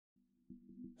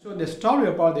So the story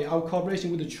about our cooperation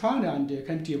with China and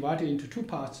can be divided into two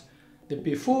parts. The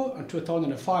before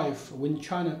 2005, when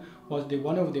China was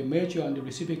one of the major and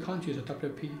recipient countries of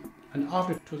WFP, and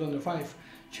after 2005,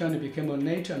 China became a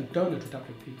NATO and donor to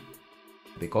WFP.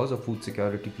 Because of food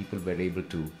security, people were able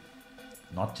to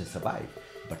not just survive,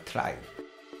 but thrive.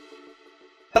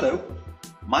 Hello,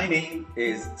 my name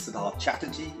is Siddharth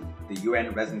Chatterjee, the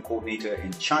UN Resident Coordinator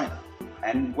in China,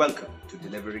 and welcome to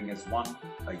Delivering as One,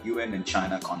 a UN and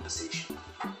China conversation.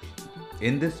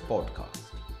 In this podcast,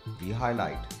 we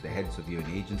highlight the heads of UN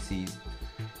agencies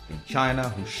in China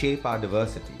who shape our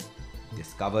diversity,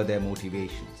 discover their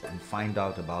motivations, and find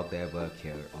out about their work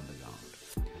here on the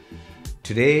ground.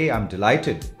 Today, I'm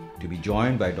delighted to be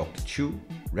joined by Dr. Qu,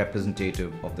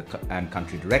 representative of and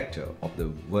country director of the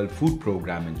World Food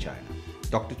Program in China.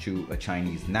 Dr. Qu, a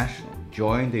Chinese national,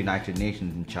 joined the United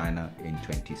Nations in China in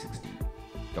 2016.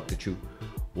 Dr. Qu,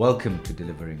 welcome to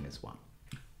Delivering as One.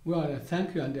 Well,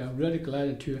 thank you, and I'm really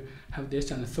glad to have this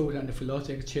and thought and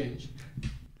philosophy exchange.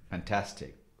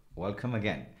 Fantastic. Welcome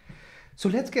again. So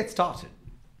let's get started.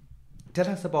 Tell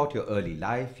us about your early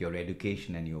life, your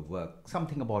education and your work,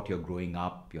 something about your growing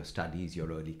up, your studies, your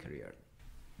early career.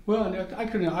 Well,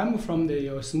 actually, I'm from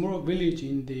the small village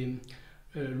in the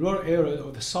rural area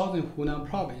of the southern Hunan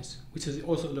province, which is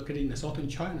also located in the southern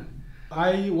China.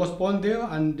 I was born there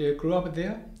and grew up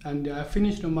there, and I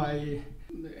finished my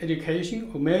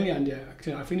education, mainly, and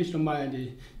actually I finished my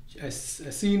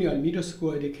senior and middle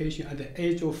school education at the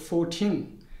age of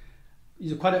 14.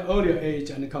 It's quite an earlier age,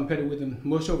 and compared with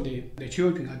most of the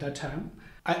children at that time.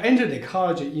 I entered the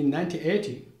college in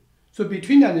 1980. So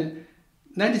between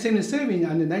 1977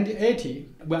 and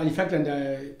 1980, well, in fact,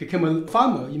 I became a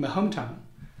farmer in my hometown,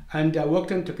 and I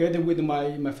worked together with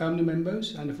my family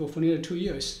members, and for nearly 2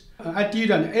 years. I did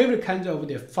every kind of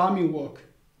the farming work,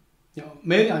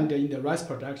 mainly in the rice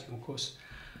production, of course.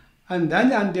 And then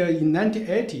in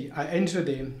 1980, I entered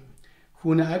the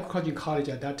Hunan Agricultural College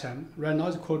at that time. Right now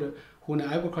it's called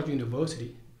Hunan Agricultural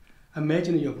University. I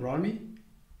majored in agronomy.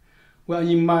 Well,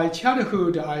 in my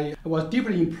childhood, I was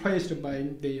deeply impressed by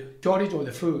the shortage of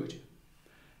the food,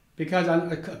 because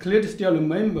I clearly still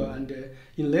remember, and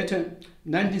in later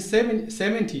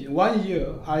 1970, 1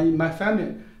 year, my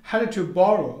family had to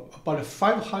borrow about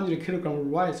 500 kilograms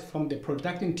of rice from the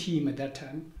production team at that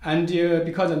time. And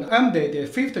because I'm the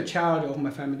fifth child of my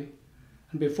family,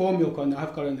 and before me,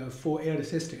 I've got 4 elder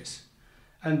sisters.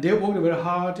 And they worked very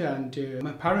hard, and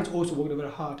my parents also worked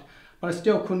very hard, but I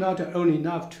still could not earn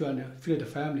enough to feed the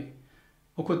family.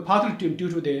 Of course, partly due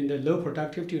to the low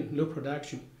productivity and low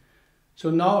production.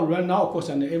 So right now, of course,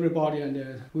 everybody,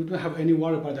 we don't have any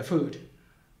worry about the food.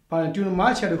 But during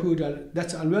my childhood,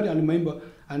 that's really I remember,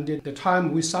 and the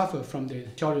time we suffered from the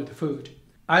shortage of the food.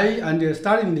 I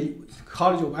studied in the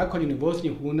College of Agricultural University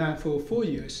in Hunan for 4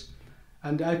 years,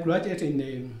 and I graduated in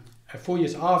the 4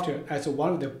 years after as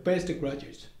one of the best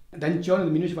graduates. Then joined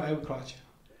the Ministry of Agriculture.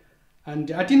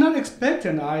 And I did not expect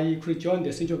that I could join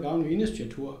the central government industry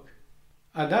to work.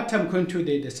 At that time, according to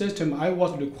the system, I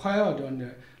was required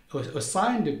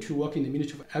assigned to work in the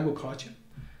Ministry of Agriculture.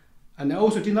 And I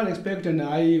also did not expect that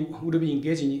I would be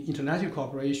engaged in international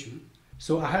cooperation.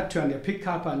 So I had to pick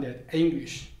up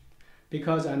English,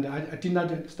 because I did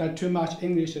not study too much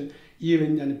English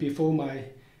even before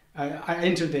I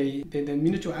entered the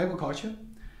Ministry of Agriculture.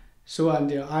 So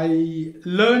I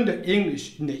learned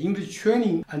English in the English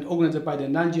training and organized by the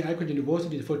Nanjing Agricultural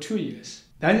University for 2 years.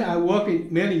 Then I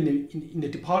worked mainly in the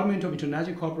Department of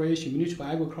International Cooperation, Ministry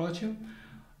of Agriculture,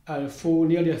 for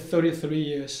nearly 33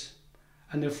 years.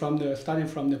 And starting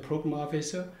from the program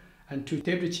officer and to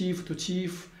deputy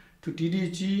chief to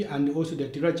DDG, and also the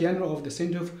director general of the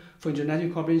Center for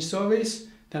International Cooperation Service.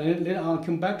 Then later on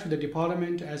came back to the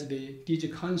department as the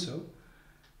DG counsel.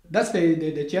 That's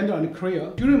the general and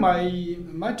career. During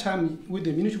my time with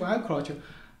the Ministry of Agriculture,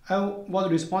 I was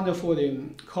responsible for the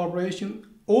cooperation,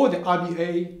 all the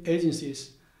RBA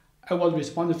agencies. I was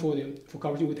responsible for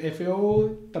cooperation with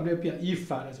FAO, WFP, and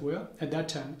IFAD as well at that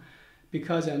time,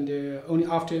 because only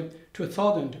after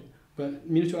 2000, when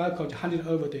Ministry of Agriculture handed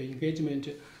over the engagement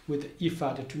with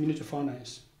IFAD to Ministry of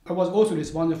Finance. I was also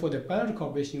responsible for the bilateral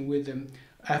cooperation with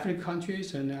African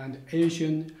countries and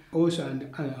Asian, also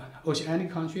and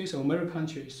Oceanic countries, American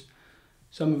countries.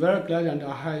 So I'm very glad, and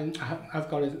I've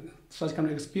got such kind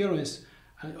of experience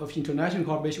of international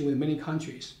cooperation with many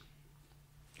countries.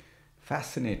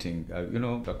 Fascinating.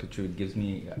 Dr. Qu, it gives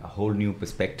me a whole new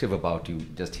perspective about you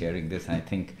just hearing this. And I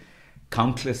think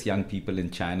countless young people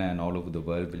in China and all over the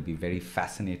world will be very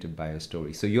fascinated by your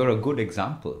story. So you're a good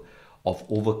example of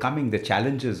overcoming the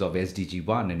challenges of SDG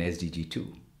 1 and SDG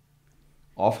 2.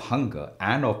 of hunger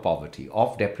and of poverty,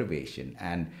 of deprivation,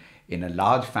 and in a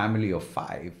large family of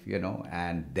 5,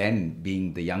 and then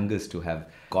being the youngest to have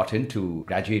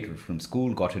graduated from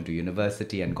school, got into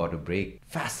university and got a break.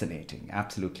 Fascinating,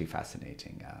 absolutely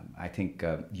fascinating. I think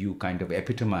you kind of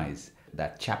epitomize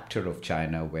that chapter of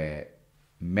China where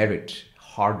merit,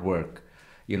 hard work,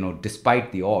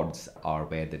 despite the odds, are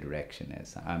where the direction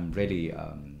is. I'm really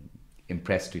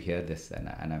impressed to hear this,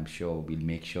 and I'm sure we'll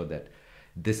make sure that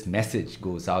this message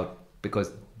goes out,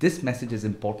 because this message is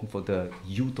important for the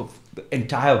youth of the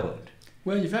entire world,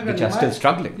 well, in fact, which are still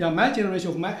struggling. Yeah, my generation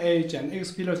of my age and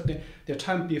experience the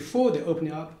time before the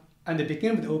opening up and the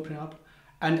beginning of the opening up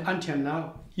and until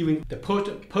now, even the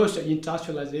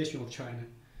post-industrialization of China.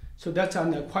 So that's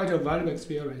quite a valuable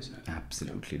experience.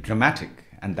 Absolutely. Dramatic.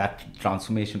 And that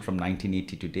transformation from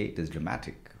 1980 to date is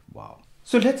dramatic. Wow.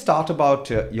 So let's start about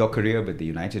your career with the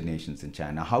United Nations in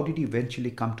China. How did you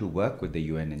eventually come to work with the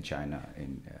UN in China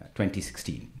in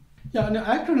 2016? Yeah, and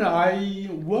actually I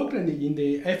worked in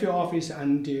the FA office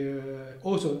and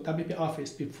also WP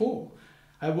office before.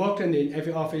 I worked in the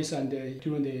FA office and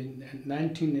during the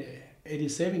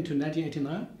 1987 to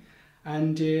 1989,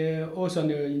 and also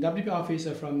in WP office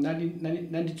from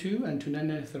 1992 and to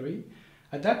 1993.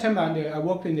 At that time, I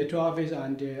worked in the 2 office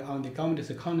and on the government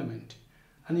secondment.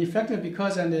 And in fact,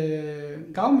 because the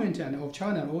government of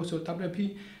China and also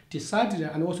WP decided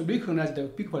and also recognized the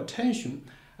big potential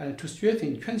to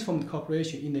strengthen, transform the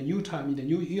cooperation in the new time, in the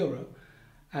new era.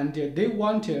 And they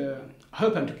want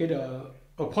hoping to get a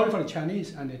qualified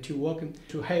Chinese and to work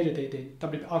to head the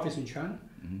WP office in China.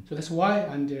 Mm-hmm. So that's why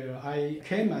I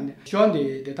came and joined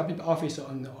the WP office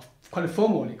quite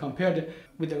formally compared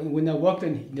with when I worked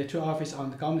in the 2 offices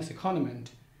on the government secondment.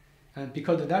 And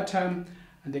because at that time,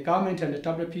 the government and the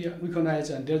WP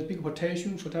recognized and there's big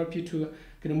potential for WP to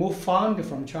get more fund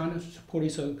from China to support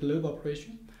its global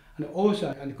operation, and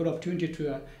also a good opportunity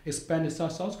to expand the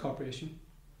South-South cooperation.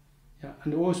 Yeah,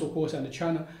 and also, of course, and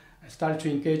China started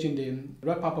to engage in the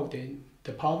wrap-up of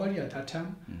the poverty at that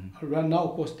time. Mm-hmm. Right now,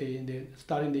 of course, they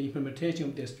starting the implementation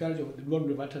of the strategy of the rural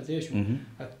revitalization.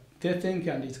 Mm-hmm. They think,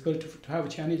 and it's good to have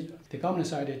the government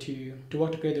side to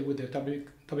work together with the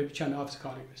WP China office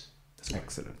colleagues.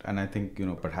 Excellent. And I think,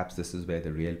 perhaps this is where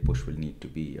the real push will need to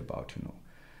be about,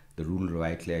 the rural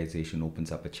revitalization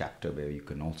opens up a chapter where you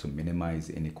can also minimize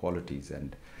inequalities.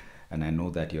 And I know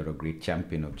that you're a great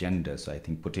champion of gender. So I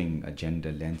think putting a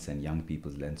gender lens and young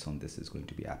people's lens on this is going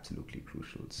to be absolutely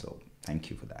crucial. So thank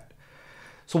you for that.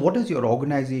 So what does your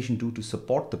organization do to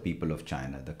support the people of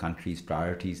China, the country's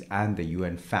priorities, and the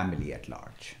UN family at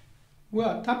large?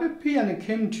 Well, WP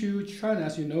came to China,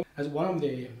 as you know, as one of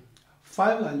the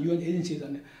 5 UN agencies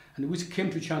and which came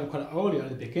to China quite early at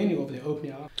the beginning of the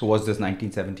opening up. So was this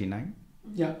 1979?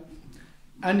 Yeah.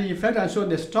 And in fact, I saw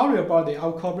the story about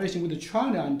our cooperation with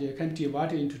China and can be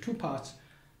divided into 2 parts.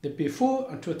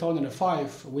 Before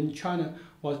 2005, when China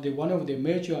was one of the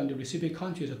major and recipient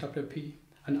countries of WP,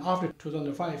 and after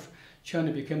 2005,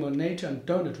 China became a NATO and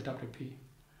donor to WP.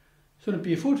 So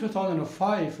before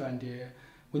 2005, and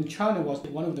when China was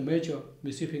one of the major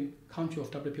recipient countries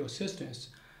of WP assistance,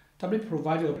 WP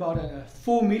provided about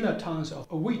 4 million tons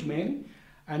of wheat mainly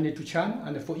and to China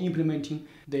and for implementing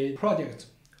the projects,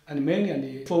 and mainly in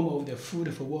the form of the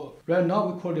food for work. Right now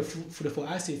we call it food for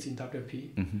assets in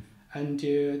WP. Mm-hmm. And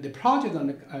the projects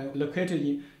are located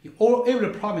in every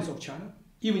province of China,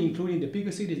 even including the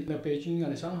bigger cities like Beijing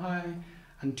and Shanghai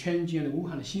and Tianjin and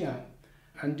Wuhan and Xi'an.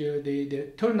 And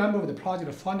the total number of the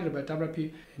projects funded by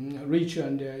WP reached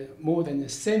more than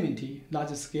 70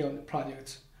 large-scale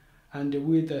projects. And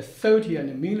with 30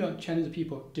 million Chinese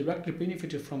people directly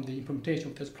benefited from the implementation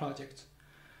of those projects.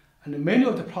 And many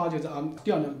of the projects are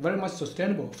still very much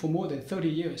sustainable for more than 30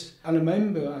 years. I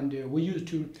remember, we used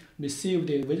to receive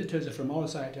the visitors from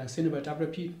outside and sent by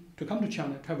WP to come to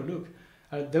China to have a look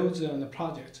at those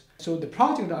projects. So the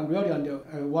projects are really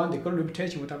won the good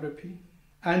reputation for WP.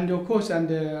 And of course,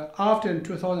 after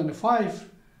 2005,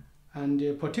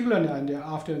 and particularly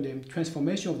after the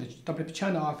transformation of the WP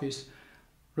China office,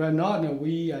 right now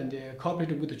we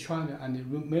cooperate with China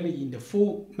and mainly in the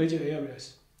 4 major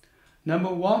areas.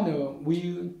 Number 1,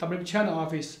 WP China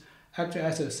office acts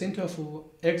as a center for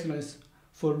excellence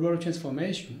for rural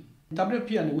transformation.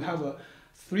 WP we have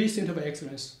 3 centers of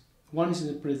excellence. One is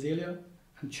in Brasilia,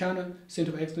 and China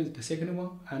Center of Excellence, the second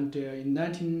one. And in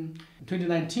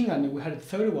 2019, we had a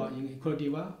third one in Cote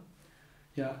d'Ivoire.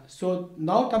 Yeah. So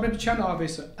now WP China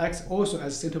office acts also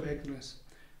as Center of Excellence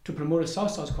to promote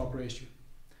South-South cooperation.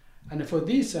 And for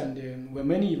this, we're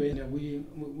many ways we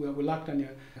lacked and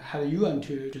had UN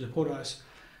to support us.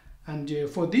 And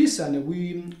for this,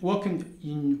 we working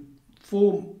in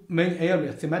 4 main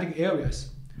areas, thematic areas.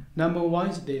 Number one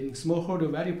is the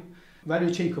smallholder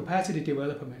value chain capacity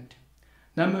development.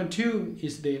 Number two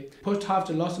is the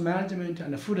post-harvest loss management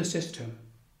and the food system.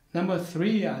 Number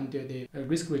three, and the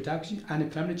risk reduction and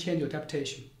climate change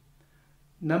adaptation.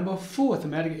 Number four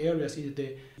thematic areas is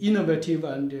the innovative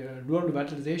and rural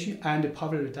revitalization and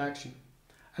poverty reduction.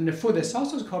 And for the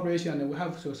South-South cooperation, we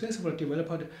have successfully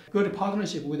developed good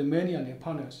partnership with many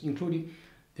partners, including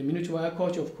the Ministry of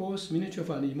Agriculture, of course, Ministry of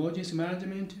Emergency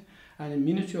Management, and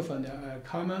Ministry of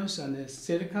Commerce and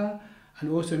Silica, and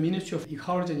also Ministry of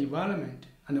Ecology and Environment,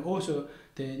 and also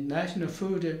the National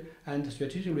Food and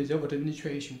Strategic Reserve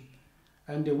Administration.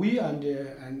 And we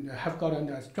have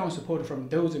gotten strong support from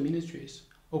those ministries.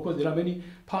 Of course, there are many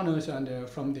partners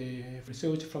from the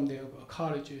research, from the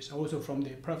colleges, also from the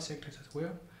private sectors as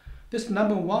well. This is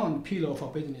number one pillar of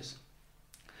our business.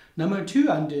 Number two,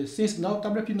 since now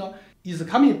WFP now is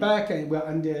coming back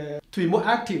to be more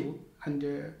active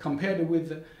compared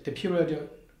with the period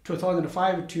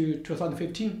 2005 to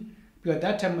 2015, because at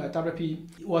that time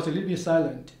WFP was a little bit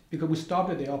silent because we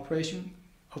stopped the operation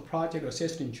of project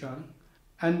assessment in China.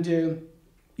 And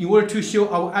in order to show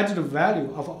our added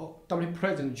value of our WFP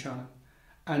presence in China,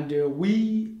 and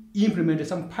we implemented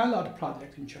some pilot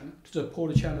projects in China to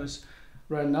support China's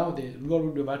right now the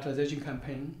rural revitalization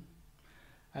campaign.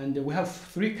 And we have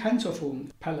three kinds of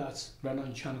pilots right now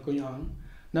in China going on.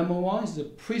 Number one is the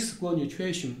preschool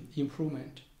nutrition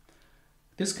improvement.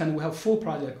 This kind we have 4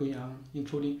 projects going on,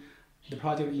 including the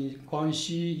project in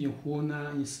Guangxi, in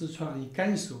Hunan, in Sichuan, in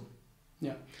Gansu.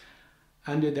 Yeah.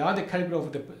 And the other category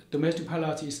of the domestic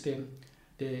pilots is the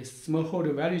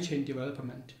smallholder value chain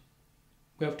development.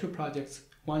 We have 2 projects.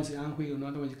 One is in Anhui,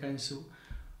 another one is Gansu.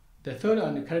 The third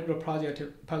and category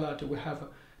project pilot we have,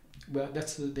 well,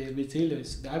 that's the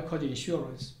resilience, the agriculture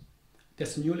insurance.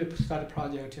 That's a newly started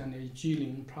project in the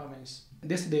Jilin province.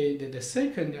 This is the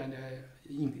second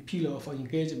pillar of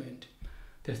engagement.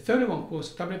 The third one, of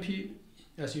course, WFP,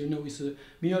 as you know, is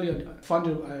merely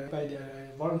funded by the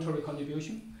voluntary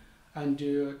contribution. And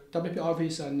WFP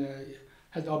office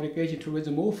has the obligation to raise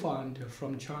more funds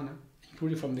from China,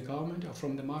 including from the government or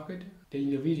from the market, the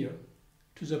individual,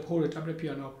 to support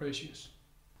WFP and operations.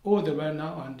 All the way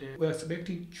now, and we're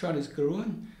expecting China is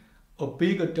growing a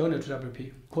bigger donor to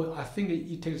WFP. Because I think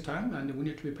it takes time and we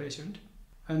need to be patient.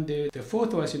 And the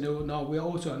fourth one, as you know, now we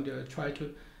also try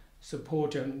to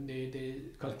support the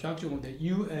construction of the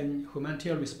UN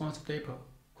humanitarian response depot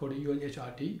called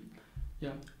UNHRD,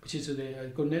 which is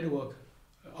the good network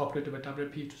operated by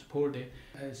WFP to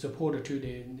support to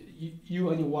the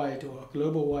UN-wide or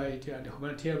global-wide and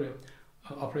humanitarian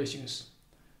operations.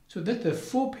 So that's the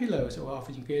 4 pillars of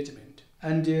engagement.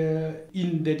 And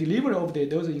in the delivery of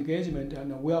those engagement,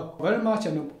 we are very much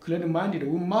clearly minded.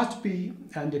 We must be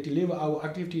and deliver our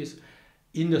activities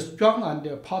in a strong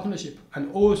and partnership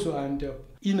and also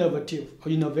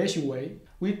innovation way.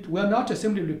 We are not just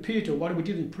simply repeat what we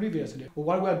did previously or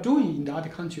what we are doing in the other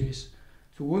countries.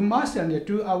 So we must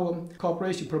do our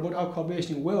cooperation, promote our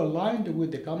cooperation well aligned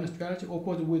with the government strategy, of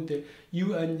course with the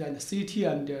UN and CT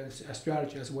and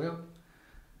strategy as well.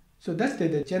 So that's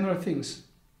the general things.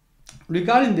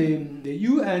 Regarding the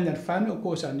UN and family, of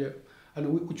course, and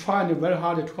we try very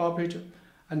hard to cooperate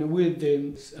and with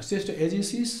the sister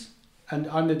agencies and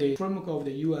under the framework of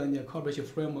the UN cooperation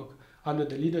framework, under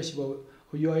the leadership of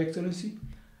Your Excellency,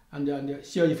 and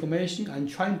share information and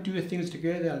try and do things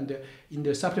together and in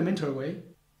the supplementary way.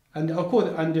 And of course,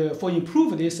 for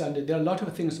improve this, and there are a lot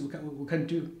of things we can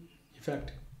do, in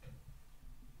fact.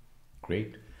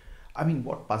 Great. I mean,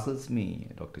 what puzzles me,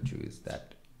 Dr. Chu, is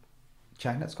that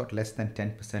China's got less than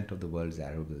 10% of the world's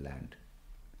arable land,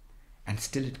 and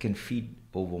still it can feed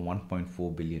over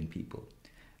 1.4 billion people.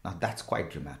 Now, that's quite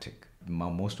dramatic.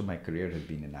 Most of my career has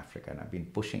been in Africa, and I've been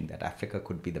pushing that Africa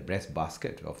could be the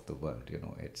breadbasket of the world. You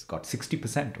know, it's got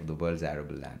 60% of the world's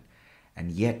arable land,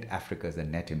 and yet Africa is a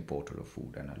net importer of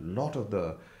food, and a lot of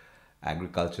the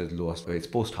agriculture is lost. It's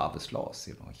post-harvest loss.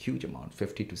 You know, a huge amount,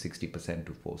 50 to 60%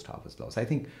 of post-harvest loss. I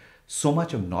think so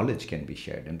much of knowledge can be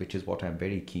shared, and which is what I'm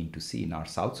very keen to see in our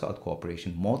South-South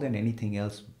cooperation. More than anything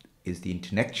else is the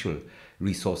intellectual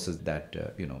resources that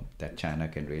that China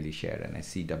can really share. And I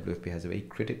see WFP has a very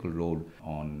critical role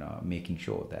on making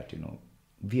sure that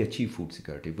we achieve food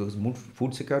security, because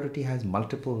food security has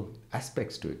multiple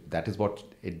aspects to it. That is what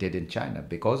it did in China.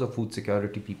 Because of food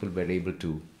security, people were able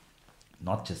to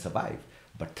not just survive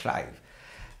but thrive.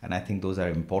 And I think those are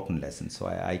important lessons. So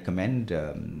I commend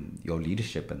your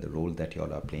leadership and the role that you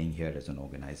all are playing here as an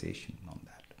organization on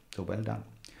that. So well done.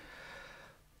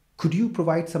 Could you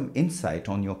provide some insight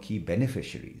on your key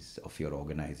beneficiaries of your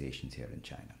organizations here in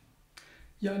China?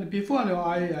 Yeah, and before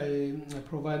I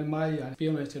provide my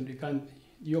experience regarding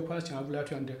your question, I would like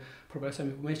to provide some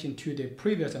information to the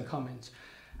previous comments.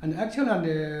 And actually,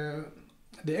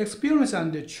 the experience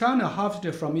and China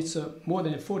harvested from its more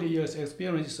than 40 years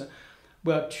experience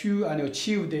were to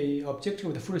achieve the objective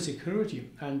of the food security.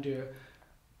 And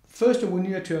first, we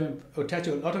need to attach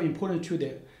a lot of importance to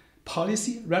the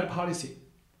policy, right policy.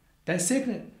 Then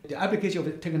second, the application of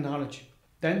the technology.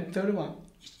 Then third one,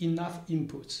 enough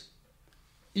inputs,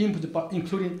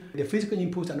 including the physical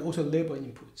inputs and also labor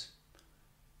inputs.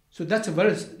 So that's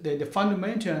the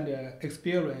fundamental and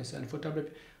experience, and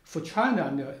for China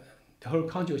and the whole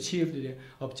country achieved the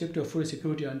objective of food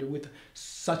security and with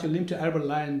such a limited arable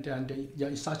land and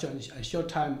in such a short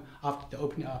time after the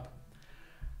opening up.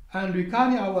 And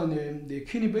regarding the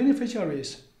key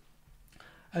beneficiaries,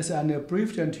 as I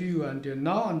briefed to you, and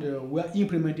now we are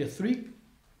implementing 3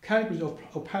 categories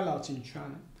of pilots in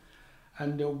China.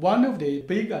 And one of the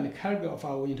big category of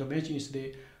our intervention is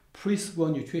the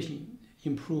preschool nutrition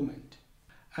improvement.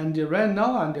 And right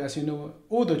now, and as you know,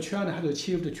 although China has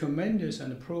achieved tremendous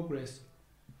progress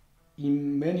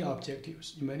in many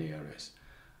objectives, in many areas,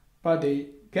 but the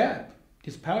gap,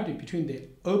 disparity between the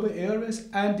urban areas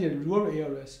and the rural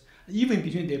areas, even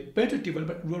between the better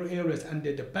developed rural areas and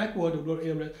the backward rural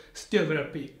areas, still very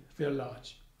big, very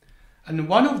large. And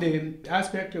one of the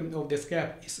aspects of this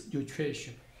gap is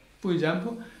nutrition. For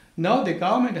example, now the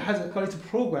government has a quality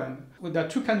program. There are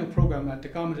 2 kinds of programs that the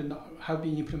government have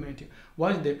been implementing.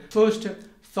 One is the first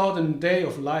 1,000 Day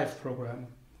of Life program,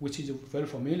 which is very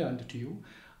familiar to you.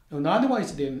 Another one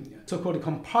is the so-called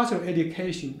compulsory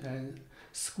education and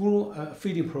school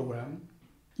feeding program.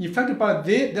 In fact, but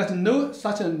there's no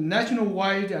such a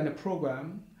national-wide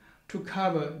program to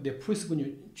cover the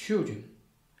preschool children.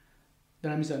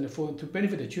 That means to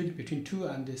benefit the children between 2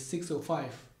 and 6 or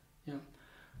 5. Yeah.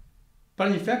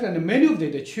 But in fact, many of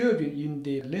the children in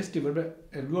the less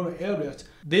developed rural areas,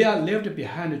 they are left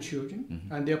behind the children,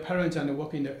 and their parents are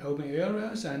working in the urban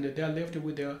areas, and they are left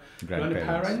with their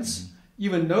grandparents.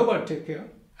 Even nobody take care.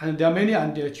 And there are many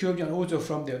and their children also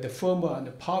from the former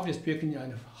and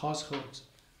poverty-stricken households.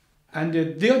 And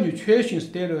their nutrition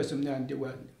status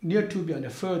were near to be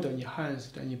further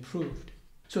enhanced and improved.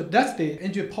 So that's the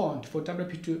entry point for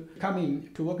WFP to come in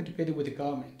to work together with the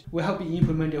government. We have been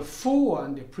implementing 4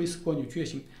 preschool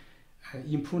nutrition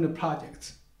improvement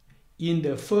projects in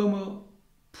the former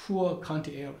poor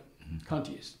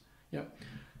counties. Yeah.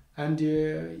 And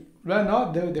right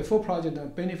now, the 4 projects are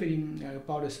benefiting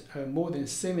about more than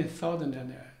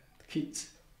 7,000 kids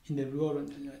in the rural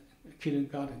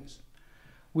kindergartens.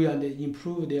 We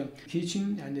improve their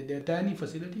kitchen and their dining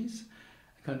facilities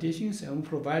conditions, and we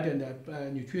provide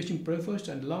nutrition breakfast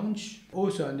and lunch.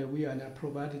 Also, we are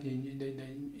providing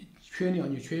the training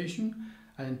on nutrition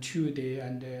and to the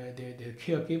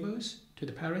caregivers, to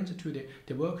the parents, to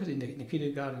the workers in the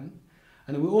kindergarten.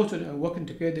 And we also are working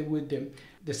together with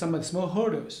some of the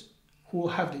smallholders who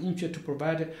have the interest to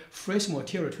provide fresh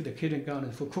material to the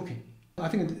kindergarten for cooking. I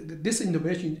think this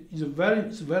innovation is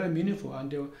very meaningful,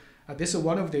 and this is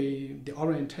one of the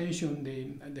orientation,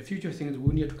 the future things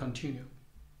we need to continue.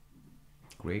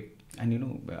 Great.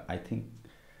 And I think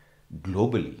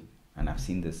globally, and I've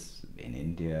seen this in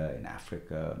India, in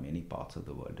Africa, many parts of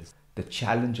the world, is the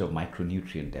challenge of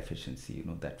micronutrient deficiency,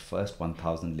 that first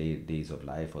 1,000 days of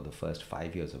life or the first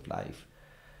 5 years of life,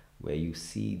 where you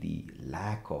see the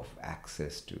lack of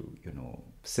access to,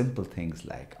 simple things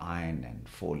like iron and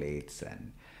folates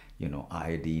and,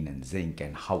 iodine and zinc,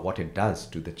 and what it does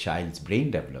to the child's brain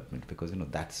development, because,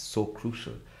 that's so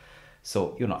crucial.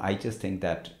 So, I just think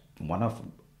that one of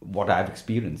what I've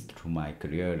experienced through my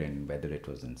career, in whether it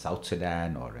was in South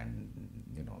Sudan or in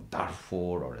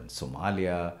Darfur or in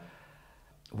Somalia,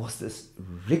 was this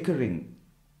recurring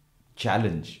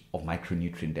challenge of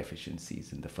micronutrient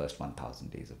deficiencies in the first 1,000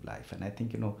 days of life. And I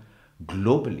think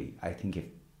globally, I think if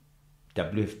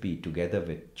WFP together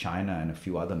with China and a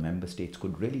few other member states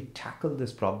could really tackle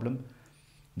this problem,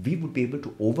 we would be able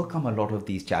to overcome a lot of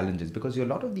these challenges, because a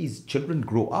lot of these children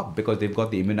grow up because they've got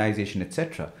the immunization,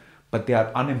 etc., but they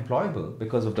are unemployable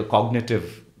because of the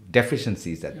cognitive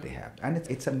deficiencies that they have. And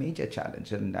it's a major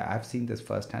challenge, and I've seen this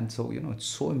firsthand. So, it's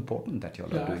so important that you're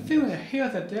doing I think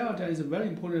health data is very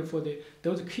important for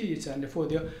those kids and for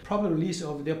their proper release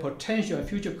of their potential and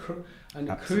future career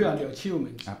and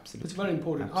achievements. Absolutely. It's very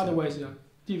important. Absolutely. Otherwise,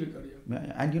 difficult.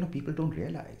 And people don't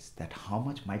realize that how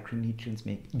much micronutrients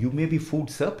make. You may be food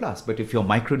surplus, but if you're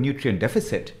micronutrient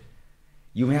deficit,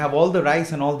 you may have all the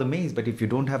rice and all the maize, but if you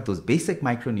don't have those basic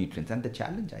micronutrients, and the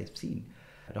challenge I've seen,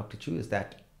 Dr. Chu, is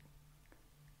that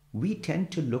we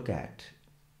tend to look at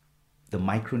the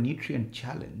micronutrient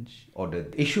challenge or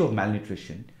the issue of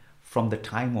malnutrition from the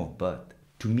time of birth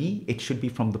to me, it should be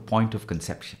from the point of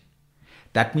conception.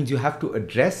 That means you have to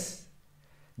address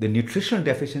the nutritional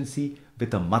deficiency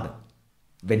with a mother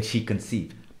when she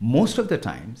conceived. Most of the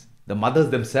times, the mothers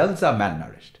themselves are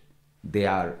malnourished. They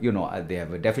are, they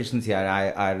have a deficiency in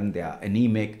iron, they are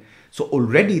anemic. So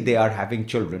already they are having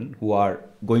children who are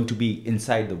going to be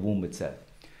inside the womb itself.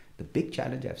 The big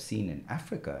challenge I've seen in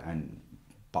Africa and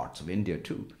parts of India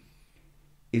too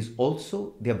is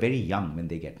also they're very young when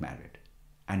they get married.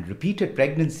 And repeated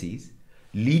pregnancies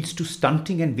leads to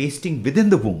stunting and wasting within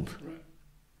the womb. Right.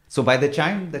 So by the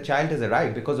time the child has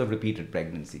arrived because of repeated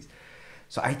pregnancies.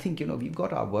 So I think, we've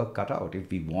got our work cut out. If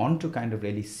we want to kind of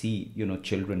really see,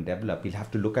 children develop, we'll have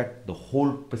to look at the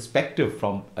whole perspective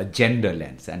from a gender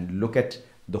lens and look at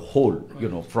the whole,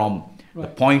 right. From right. the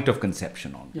point of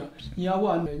conception on. Yeah,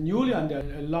 newly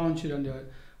launched the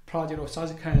project of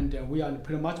such kind, we are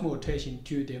putting much more attention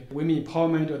to the women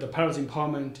empowerment or the parents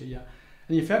empowerment. Yeah.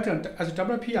 And in fact, as a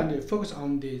WP, and focus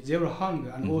on the zero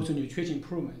hunger and also nutrition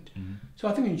improvement. So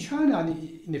I think in China,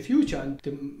 in the future,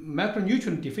 the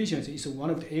macronutrient deficiency is one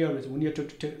of the areas we need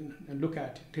to look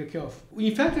at, take care of.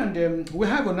 In fact, we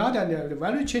have another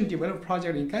value chain development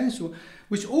project in Gansu,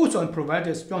 which also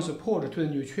provides strong support to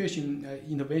the nutrition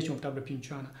innovation of WP in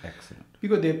China. Excellent.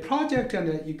 Because the project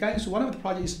in Gansu, one of the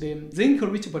projects is the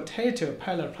zinc-rich potato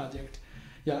pilot project.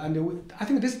 Yeah, and I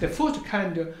think this is the first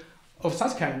kind of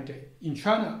such kind in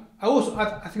China.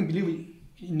 I think believe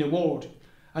in the world,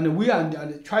 and we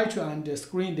try to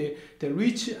screen the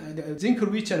rich, the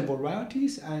zinc-rich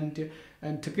varieties, and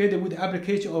together with the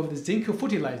application of the zinc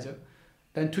fertilizer,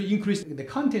 then to increase the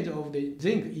content of the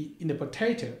zinc in the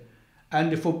potato,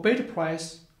 and for better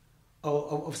price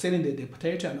of selling the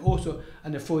potato, and also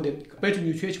for the better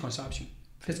nutrition consumption.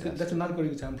 That's another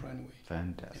good example anyway.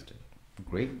 Fantastic,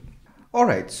 great. All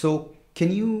right, so can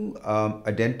you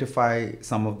identify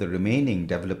some of the remaining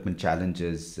development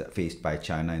challenges faced by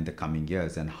China in the coming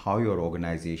years, and how your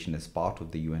organization as part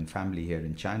of the UN family here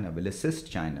in China will assist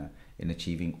China in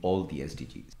achieving all the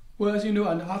SDGs? Well, as you know,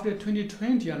 and after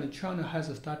 2020, China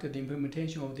has started the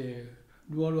implementation of the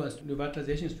rural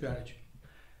revitalization strategy.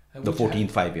 The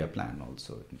 14th five-year plan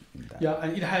also. In that. Yeah,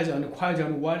 and it has quite a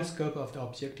wide scope of the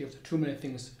objectives, too many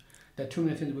things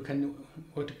we can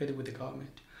work together with the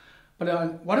government.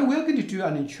 But what we are going to do,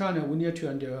 and in China, we need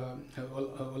to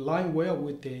align well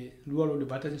with the rural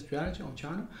revitalization strategy of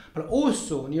China, but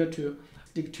also need to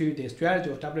stick to the strategy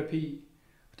of WP.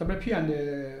 WP at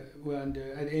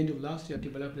the end of last year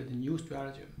developed a new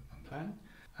strategy plan,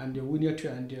 and we need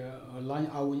to align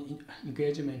our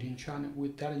engagement in China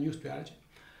with that new strategy.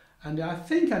 And I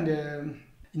think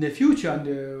in the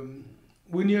future,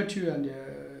 we need to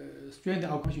strengthen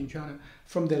our position in China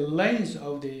from the lens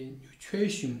of the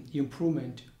nutrition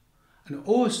improvement and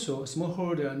also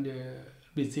smallholder and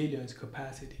resilience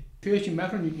capacity.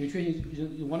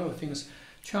 Macronutrition is one of the things.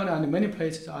 China and many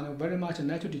places are very much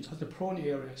natural disaster prone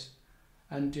areas,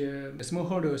 and the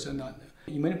smallholders are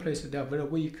in many places they are very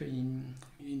weak in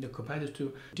the capacity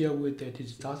to deal with the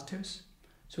disasters.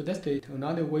 So that's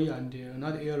another way and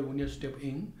another area we need to step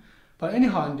in. But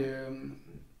anyhow,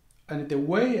 and the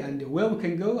way and where we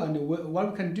can go and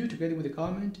what we can do together with the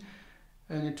government,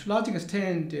 and to a large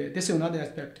extent, this is another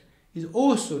aspect, is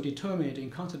also determined in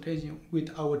consultation with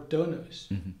our donors.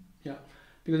 Yeah,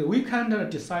 because we cannot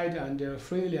decide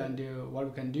freely what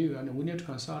we can do, and we need to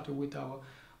consult with our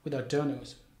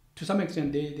donors. To some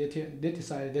extent, they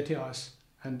decide, they tell us,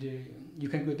 and you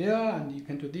can go there and you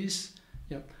can do this.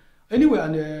 Yeah.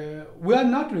 Anyway, we are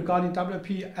not regarding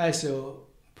WP as a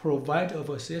provider of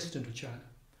assistance to China.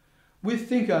 We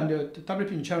think the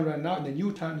WP in China right now, in the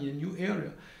new time, in a new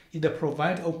area, is the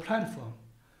provider of platform.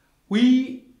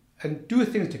 We do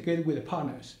things together with the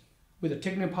partners, with the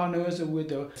technical partners, with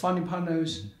the funding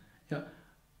partners. Yeah.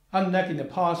 Unlike in the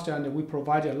past, and we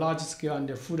provide a large scale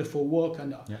and food for work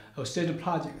and certain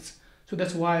projects. So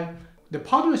that's why the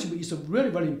partnership is really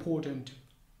very important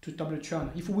to WP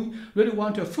China. If we really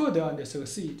want to further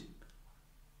succeed,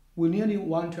 we really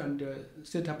want to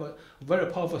set up a very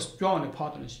powerful, strong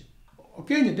partnership.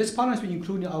 Again, this partnership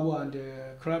including our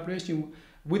collaboration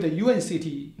with the UN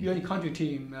city, UN country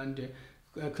team, and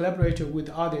collaborate with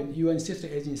other UN sister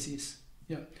agencies.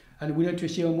 Yeah. And we need to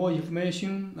share more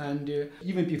information, and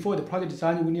even before the project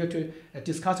design, we need to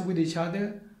discuss with each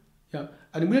other. Yeah.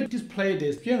 And we need to display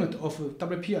the strength of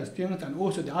WP strength and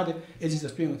also the other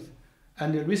agencies' strength.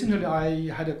 And recently I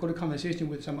had a good conversation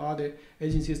with some other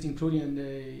agencies, including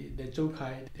the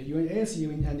Zhoukai, the UNAIDS,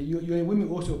 and the UN Women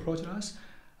also approached us.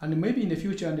 And maybe in the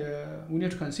future, we need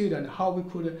to consider how we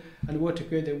could work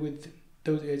together with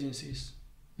those agencies.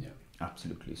 Yeah.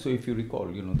 Absolutely. So if you recall,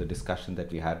 the discussion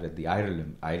that we had at the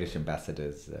Irish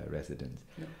ambassador's residence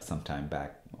some time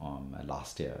back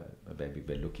last year, where we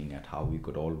were looking at how we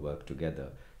could all work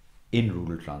together in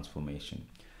rural transformation.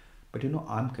 But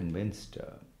I'm convinced,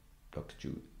 Dr.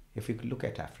 Chu, if you could look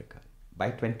at Africa, by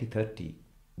 2030,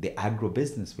 the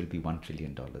agro-business will be $1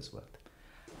 trillion worth.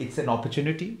 It's an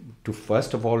opportunity to,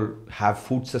 first of all, have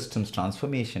food systems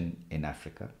transformation in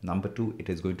Africa. Number two, it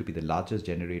is going to be the largest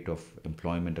generator of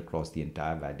employment across the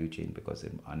entire value chain, because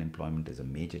unemployment is a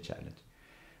major challenge.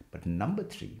 But number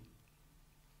three,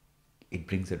 it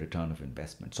brings a return of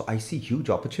investment. So I see huge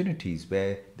opportunities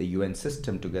where the UN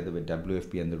system, together with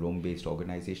WFP and the Rome-based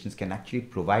organizations, can actually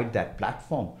provide that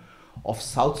platform of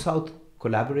South-South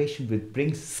collaboration, which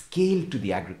brings scale to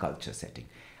the agriculture setting.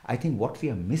 I think what we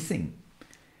are missing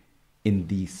in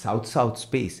the South-South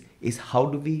space is how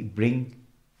do we bring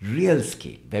real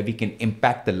scale where we can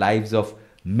impact the lives of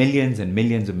millions and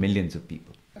millions of millions of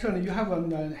people. Actually, you have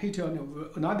hit on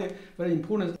another very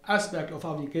important aspect of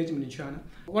our engagement in China.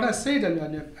 What I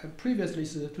said previously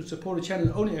is to support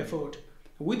China's own effort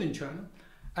within China,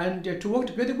 and to work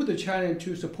together with China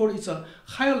to support its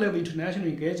higher level international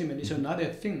engagement is another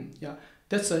thing. Yeah,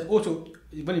 that's also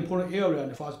a very important area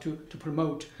for us to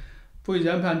promote. For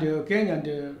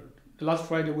example, last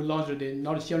Friday we launched the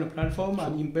knowledge sharing platform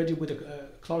and embedded with the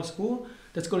cloud school.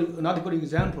 That's another good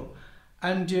example.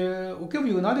 And we'll give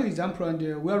you another example. And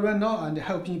we are right now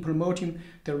helping promoting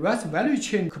the rice value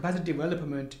chain capacity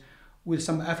development with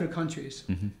some African countries.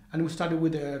 And we started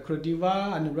with Cote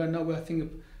d'Ivoire, and right now we're thinking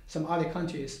of some other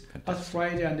countries. Last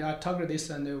Friday, and I targeted this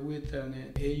with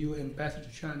AU ambassador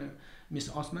to China, Ms.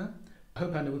 Osman. I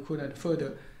hope we could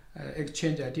further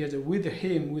exchange ideas with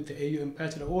him, with the AU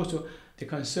ambassador, also the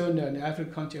concerned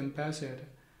African country ambassador.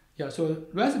 Yeah, so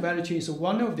rice value chain is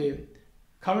one of the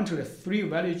currently 3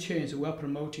 value chains we are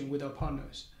promoting with our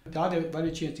partners. The other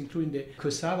value chains, including the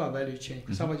cassava value chain.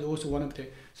 Cassava is also one of the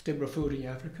staple food in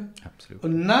Africa. Absolutely.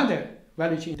 Another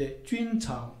value chain, the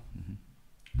Juncao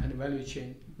and value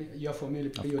chain. You're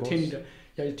familiar. You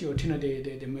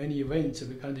attended the many events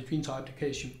regarding the Juncao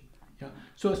application. Yeah.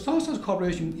 So South-South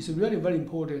cooperation is really very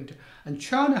important, and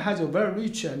China has a very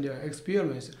rich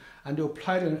experience and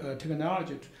applied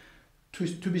technology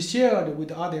to be shared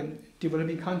with other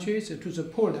developing countries, to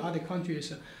support other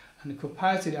countries and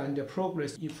capacity and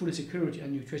progress in food security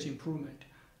and nutrition improvement.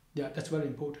 Yeah, that's very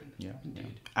important. Yeah,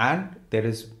 indeed. Yeah. And there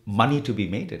is money to be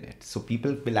made in it. So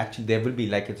people will actually, there will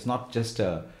be it's not just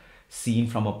a seen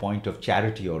from a point of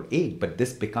charity or aid, but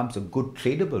this becomes a good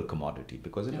tradable commodity,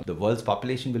 because the world's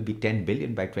population will be 10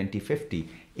 billion by 2050.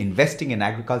 Investing in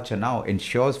agriculture now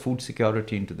ensures food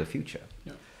security into the future.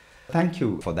 Yeah. Thank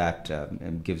you for that.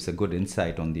 It gives a good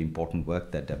insight on the important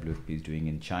work that WFP is doing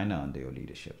in China under your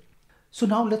leadership. So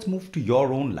now let's move to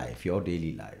your own life, your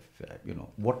daily life.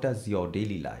 What does your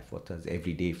daily life, what does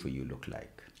every day for you look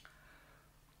like?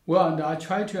 Well, I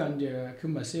try to keep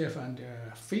myself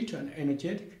fit and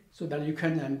energetic, so that you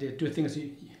can do things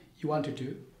you want to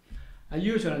do. I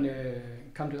usually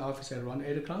come to the office at around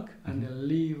 8 o'clock and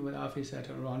leave the office at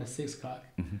around 6 o'clock.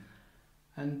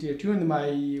 And during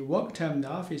my work time in the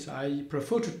office, I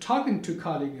prefer to talking to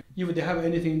colleagues. If they have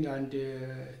anything and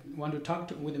want to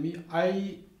talk with me,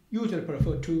 I usually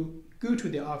prefer to go to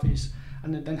the office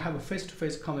and then have a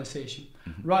face-to-face conversation,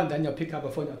 rather than you pick up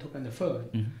a phone and talk on the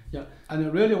phone. Yeah, and I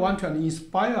really want to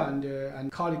inspire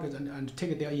and colleagues and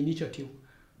take their initiative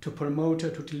to promote, to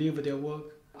deliver their work.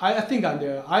 I think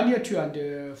I need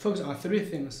to focus on 3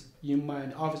 things in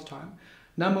my office time.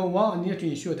 Number 1, I need to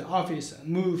ensure the office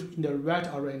move in the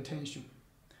right orientation.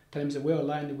 That means well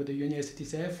aligned with the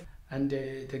UNSDF and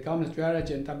the government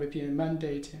strategy and WPN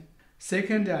mandate.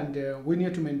 Second, we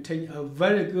need to maintain a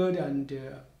very good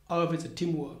office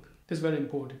teamwork. That's very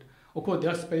important. Of course,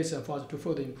 there's space for us to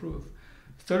further improve.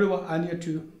 Third one, I need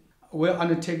to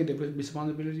undertake the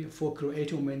responsibility for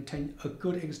creating and maintain a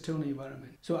good external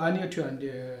environment. So I need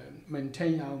to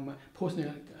maintain our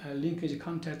personal linkage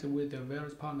contact with the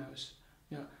various partners.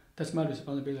 Yeah, that's my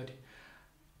responsibility.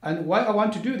 And why I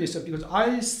want to do this is because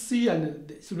I see, and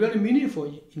it's really meaningful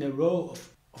in the role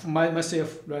of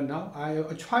myself right now. I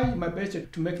try my best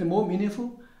to make it more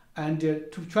meaningful and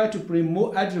to try to bring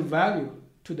more added value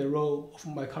to the role of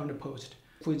my current post.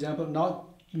 For example, now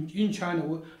in China,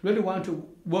 we really want to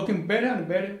work in better and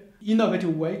better,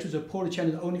 innovative way to support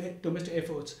China's own domestic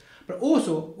efforts. But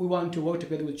also, we want to work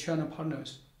together with China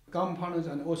partners, government partners,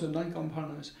 and also non-government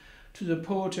partners to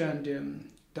support the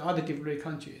other developing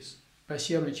countries by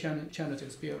sharing China's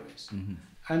experience.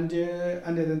 And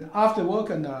then after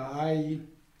work, I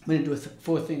do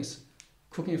 4 things: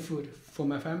 cooking food for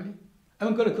my family.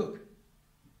 I'm a good cook.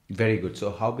 Very good.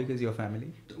 So how big is your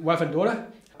family? Wife and daughter.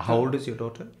 How old is your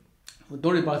daughter?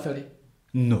 Daughter is about 30.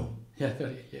 No. Yeah,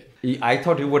 30, yeah. I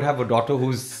thought you would have a daughter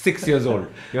who's 6 years old.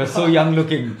 You're so young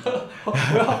looking.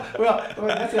 well,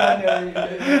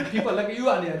 that's people like you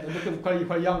and look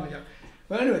quite young. Yeah.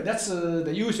 Well, anyway, that's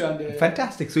the usual.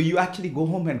 Fantastic. So you actually go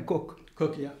home and cook.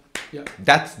 Cook, yeah. Yeah.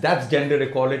 That's gender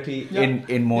equality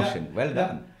in motion. Yeah. Well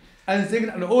done. And second,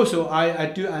 and also I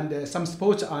do some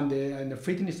sports on the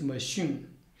fitness machine.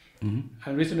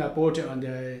 And recently I bought on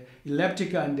the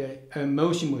electric and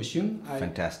motion machine.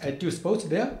 Fantastic. I do sports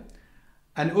there,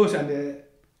 and also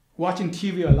watching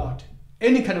TV a lot.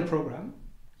 Any kind of program.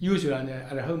 Usually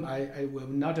at home I will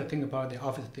not think about the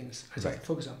office things. I just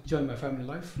focus on enjoying my family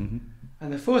life.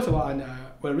 And the fourth one,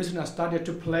 recently I started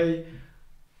to play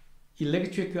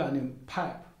electric and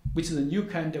pipe, which is a new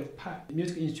kind of pipe,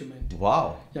 music instrument.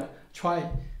 Wow. Yeah, try.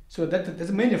 So that's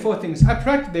mainly 4 things. I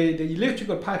practice the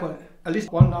electrical pipe at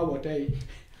least 1 hour a day.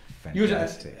 Fantastic.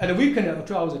 Usually at the weekend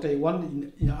 2 hours a day,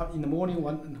 one in the morning,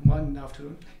 one in the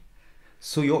afternoon.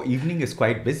 So your evening is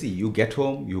quite busy. You get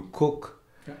home, you cook,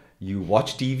 you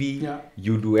watch TV,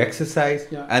 you do exercise,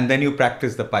 and then you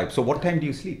practice the pipe. So what time do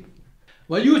you sleep?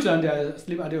 Well, usually I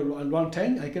sleep at around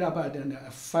 10. I get up at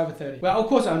 5:30. Well, of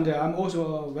course, I'm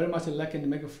also very much liking to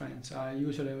make friends. I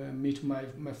usually meet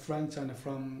my friends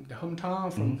from the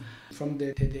hometown, from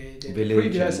the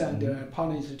previous and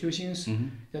partner institutions.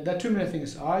 Yeah, there are too many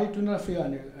things. I do not feel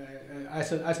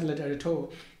isolated at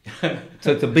all.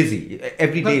 So it's a busy.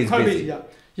 Every day is busy.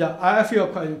 Yeah, I feel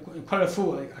quite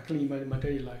full actually in my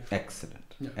daily life.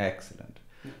 Excellent, excellent.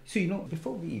 So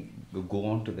before we go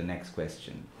on to the next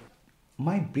question.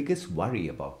 My biggest worry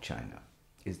about China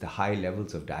is the high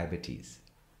levels of diabetes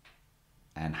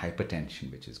and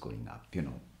hypertension, which is going up.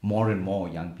 More and more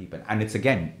young people, and it's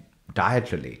again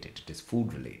diet related, it is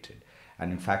food related.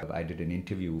 And in fact, I did an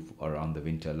interview around the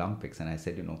Winter Olympics, and I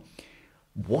said,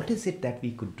 what is it that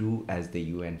we could do as the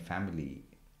UN family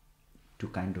to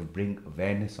kind of bring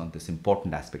awareness on this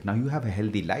important aspect? Now, you have a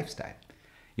healthy lifestyle,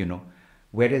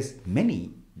 whereas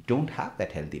many don't have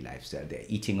that healthy lifestyle. They're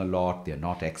eating a lot, they're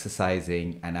not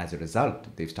exercising, and as a result,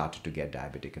 they've started to get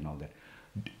diabetic and all that.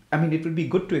 I mean, it would be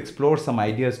good to explore some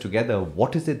ideas together.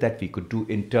 What is it that we could do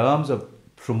in terms of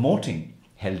promoting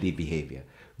healthy behavior,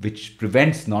 which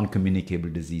prevents non-communicable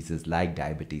diseases like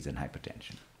diabetes and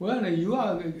hypertension? Well, you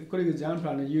are a good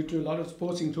example, and you do a lot of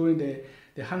sports, including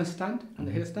the handstand and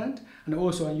the headstand, and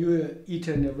also you eat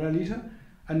very little.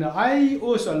 And I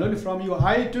also learned from you,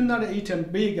 I do not eat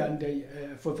big and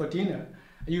for dinner.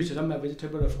 I use some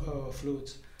vegetable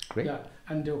fruits. Great. Yeah,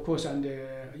 and of course,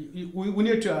 we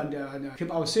need to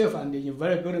keep ourselves in a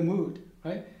very good mood,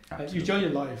 right? Enjoy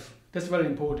your life. That's very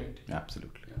important.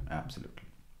 Absolutely, absolutely.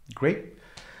 Great.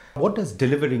 What does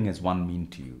delivering as one mean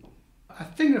to you? I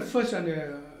think the first,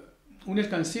 we need to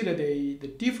consider the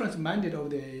different mandate of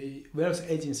the various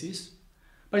agencies.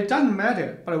 But it doesn't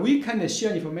matter, but we can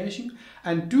share information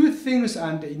and do things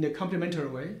in a complementary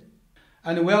way,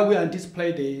 and where we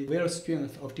display the various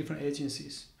strengths of different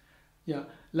agencies. Yeah,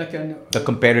 like the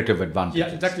comparative advantage.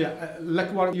 Yeah, exactly.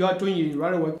 Like what you are doing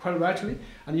right away, quite rightly,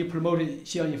 and you promote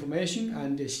share information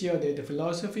and share the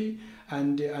philosophy,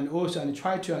 and also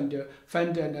try to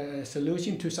find a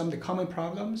solution to some of the common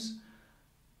problems.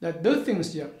 That those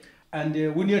things, and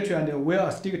we need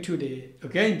to stick to the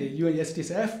UN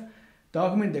SDSF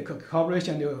document, the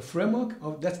cooperation framework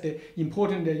that's the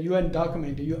important UN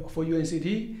document for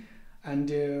UNCT, and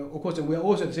of course we are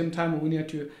also at the same time we need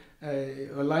to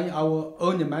align our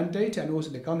own mandate and also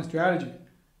the government strategy.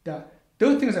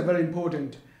 Those things are very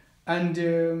important, and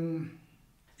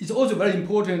it's also very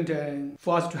important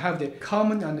for us to have the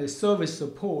common and the service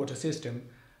support system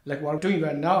like what we're doing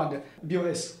right now in the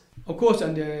US. Of course,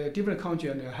 and different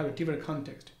countries have a different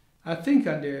context. I think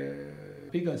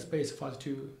bigger space for us to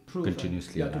improve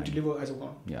continuously to deliver as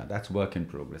one. Yeah, that's work in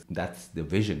progress. That's the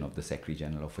vision of the Secretary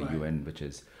General of the UN, which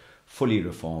is fully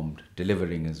reformed,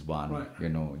 delivering as one,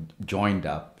 joined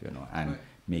up, and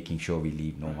making sure we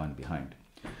leave no one behind.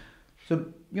 So,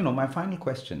 my final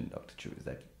question, Dr. Chu, is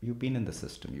that you've been in the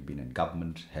system, you've been in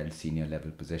government, held senior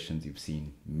level positions, you've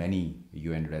seen many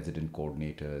UN resident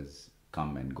coordinators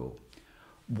come and go.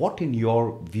 What, in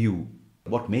your view,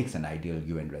 what makes an ideal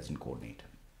UN resident coordinator?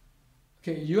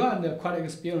 Okay, you are quite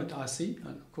experienced RC,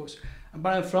 and of course,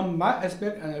 but from my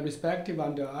aspect and perspective,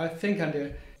 I think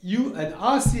you and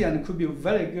RC could be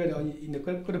very good in a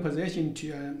good position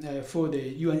to for the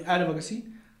UN advocacy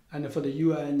and for the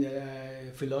UN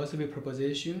philosophy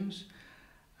propositions,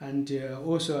 and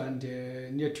also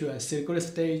near to a security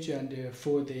stage and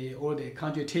for all the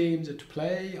country teams to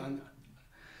play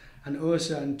and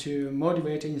also and to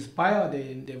motivate and inspire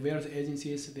the various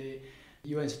agencies, the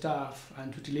UN staff,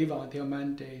 and to deliver on their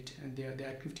mandate and their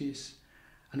activities.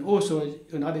 And also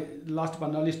another, last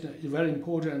but not least, is very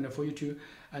important for you to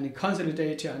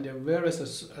consolidate and the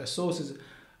various sources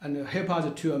and help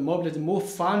us to mobilize more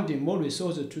funding, more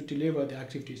resources to deliver the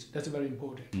activities. That's very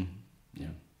important. Yeah,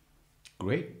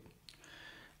 great.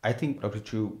 I think, Dr.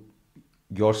 Chu,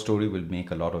 your story will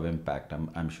make a lot of impact.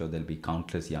 I'm sure there'll be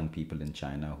countless young people in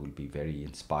China who will be very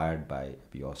inspired by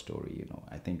your story.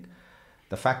 I think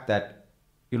the fact that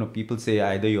people say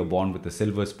either you're born with a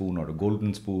silver spoon or a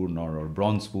golden spoon or a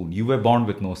bronze spoon. You were born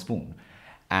with no spoon.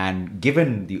 And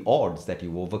given the odds that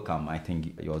you've overcome, I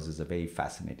think yours is a very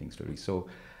fascinating story. So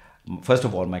first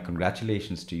of all, my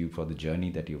congratulations to you for the journey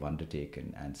that you've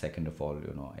undertaken. And second of all,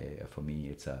 for me,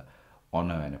 it's an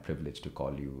honor and a privilege to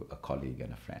call you a colleague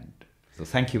and a friend. So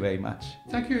thank you very much.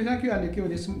 Thank you, and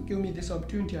give me this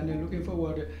opportunity, and I'm looking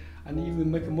forward and even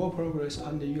make more progress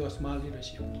under your smart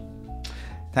leadership.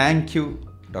 Thank you,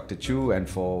 Dr. Chu, and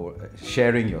for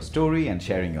sharing your story and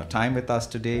sharing your time with us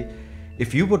today.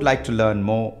 If you would like to learn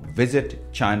more,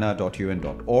 visit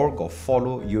china.un.org or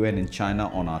follow UN in China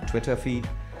on our Twitter feed.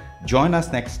 Join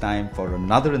us next time for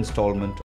another installment